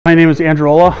My name is Andrew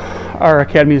Olla. Our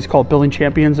academy is called Building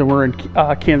Champions, and we're in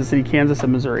Kansas City, Kansas, and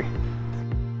Missouri.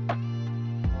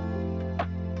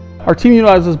 Our team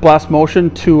utilizes blast motion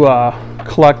to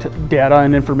collect data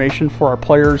and information for our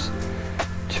players,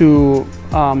 to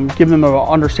give them an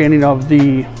understanding of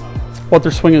what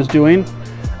their swing is doing,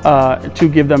 to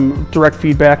give them direct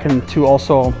feedback, and to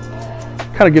also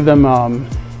kind of give them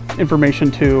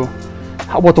information to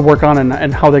what to work on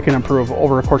and how they can improve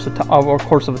over a course of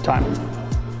the time.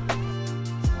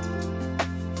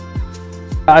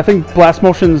 I think blast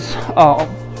motions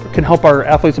can help our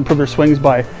athletes improve their swings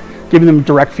by giving them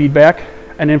direct feedback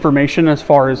and information as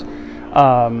far as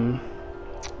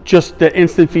just the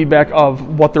instant feedback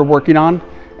of what they're working on.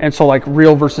 And so like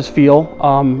real versus feel,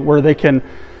 where they can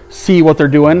see what they're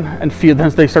doing and feel, then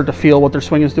they start to feel what their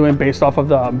swing is doing based off of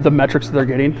the metrics that they're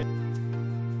getting.